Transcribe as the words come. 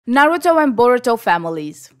Naruto and Boruto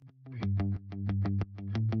families.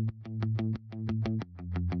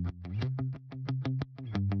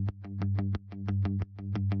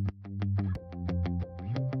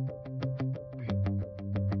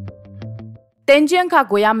 Tenji and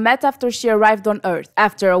Kaguya met after she arrived on Earth.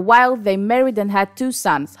 After a while, they married and had two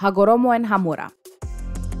sons, Hagoromo and Hamura.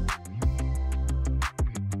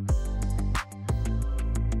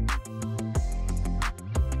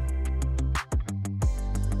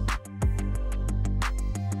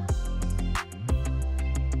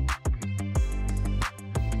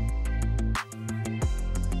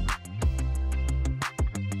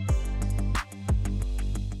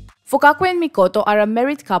 Fugaku and Mikoto are a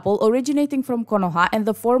married couple originating from Konoha and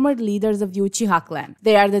the former leaders of the Uchiha Clan.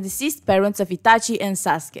 They are the deceased parents of Itachi and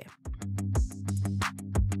Sasuke.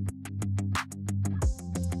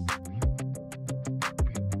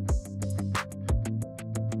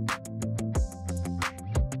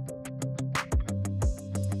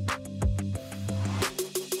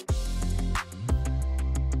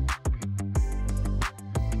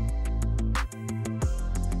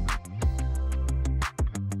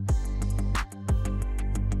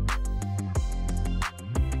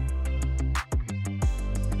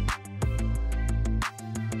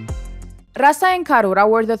 Rasa and Karura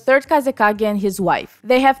were the third kazekage and his wife.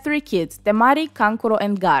 They have three kids, Temari, Kankuro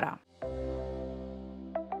and Gaara.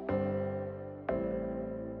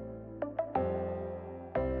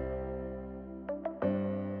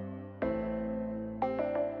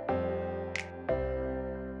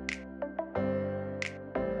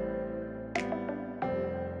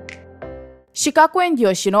 Shikaku and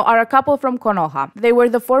Yoshino are a couple from Konoha. They were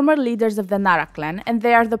the former leaders of the Nara clan and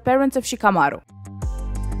they are the parents of Shikamaru.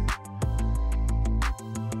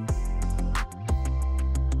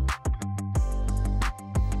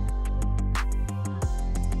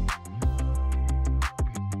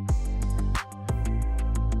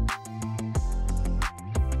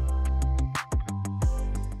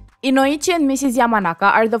 Inoichi and Mrs. Yamanaka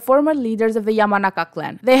are the former leaders of the Yamanaka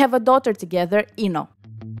clan. They have a daughter together, Ino.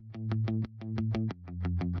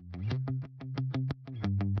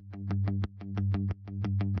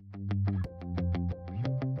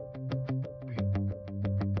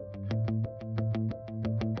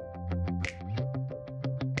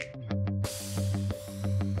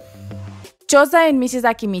 Choza and Mrs.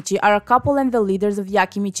 Akimichi are a couple and the leaders of the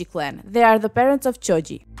Akimichi clan. They are the parents of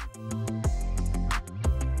Choji.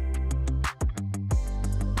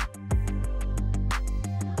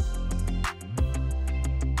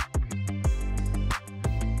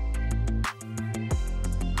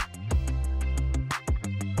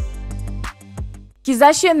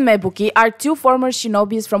 Kizashi and Mebuki are two former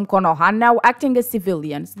shinobis from Konoha now acting as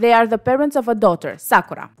civilians. They are the parents of a daughter,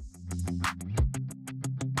 Sakura.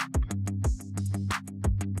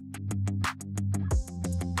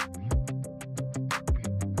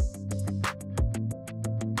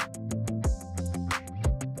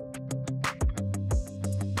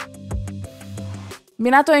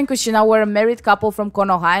 Minato and Kushina were a married couple from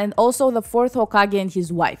Konoha and also the fourth Hokage and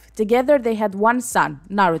his wife. Together they had one son,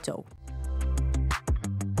 Naruto.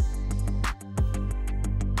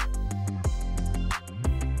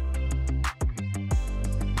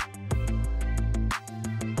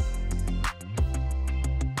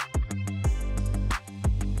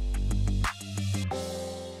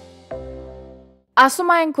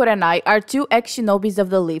 Asuma and Kurenai are two ex-shinobis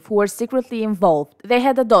of the Leaf who were secretly involved. They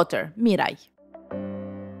had a daughter, Mirai.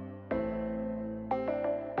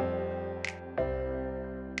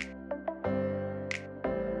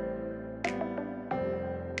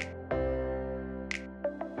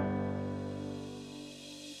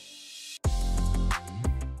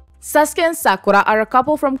 Sasuke and Sakura are a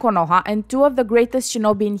couple from Konoha and two of the greatest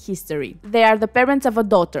shinobi in history. They are the parents of a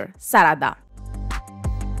daughter, Sarada.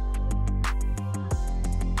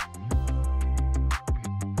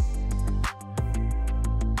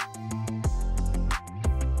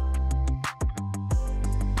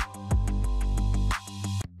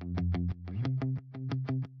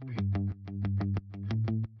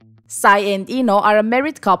 Sai and Ino are a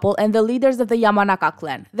married couple and the leaders of the Yamanaka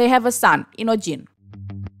clan. They have a son, Inojin.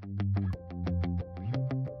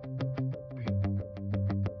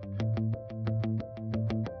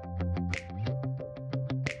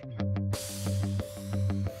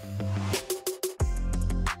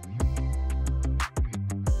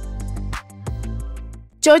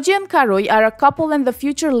 Choji and Karui are a couple and the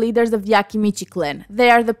future leaders of the Akimichi clan. They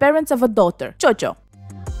are the parents of a daughter, Chocho.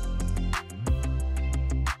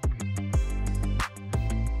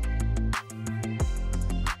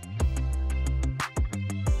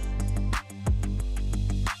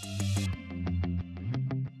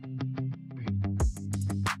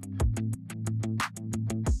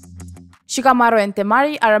 Shikamaru and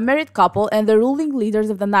Temari are a married couple and the ruling leaders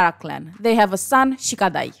of the Nara clan. They have a son,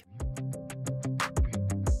 Shikadai.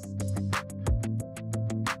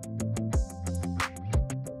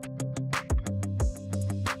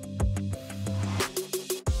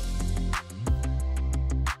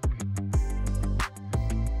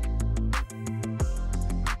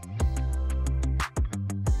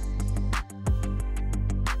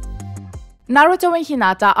 Naruto and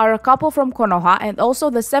Hinata are a couple from Konoha and also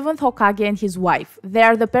the 7th Hokage and his wife. They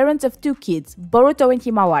are the parents of 2 kids, Boruto and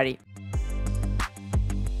Himawari.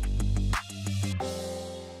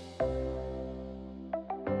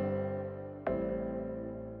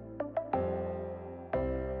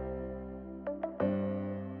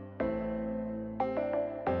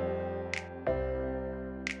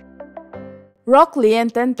 Rock Lee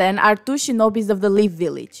and Tenten are 2 shinobis of the Leaf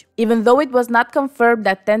Village. Even though it was not confirmed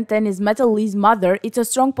that Tenten is Metal Lee's mother, it's a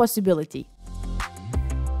strong possibility.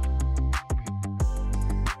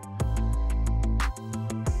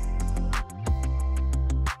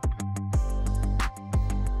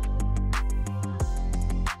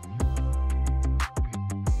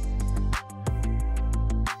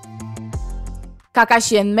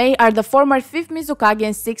 Kakashi and Mei are the former 5th Mizukage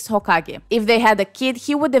and 6th Hokage. If they had a kid,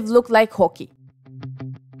 he would have looked like Hoki.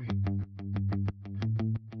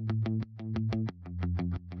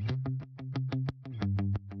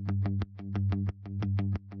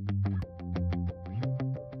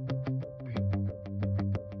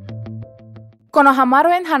 Konohamaru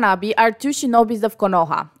and Hanabi are 2 shinobis of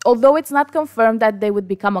Konoha. Although it's not confirmed that they would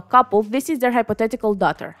become a couple, this is their hypothetical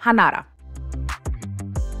daughter, Hanara.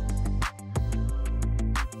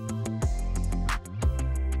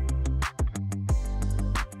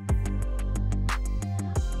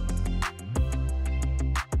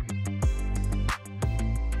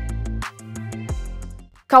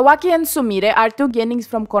 Kawaki and Sumire are 2 genins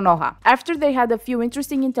from Konoha. After they had a few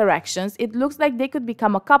interesting interactions, it looks like they could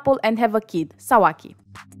become a couple and have a kid, Sawaki.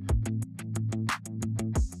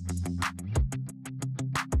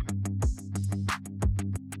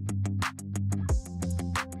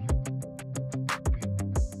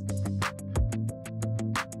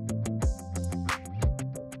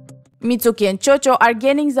 Mitsuki and Chocho are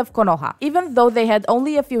genins of Konoha. Even though they had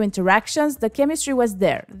only a few interactions, the chemistry was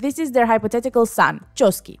there. This is their hypothetical son,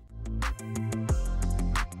 Chosuke.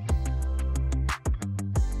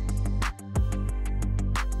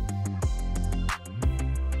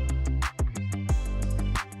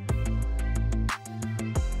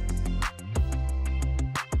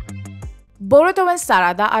 Boruto and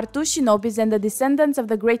Sarada are 2 shinobis and the descendants of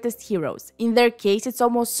the greatest heroes. In their case, it's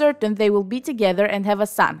almost certain they will be together and have a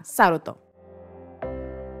son, Saruto.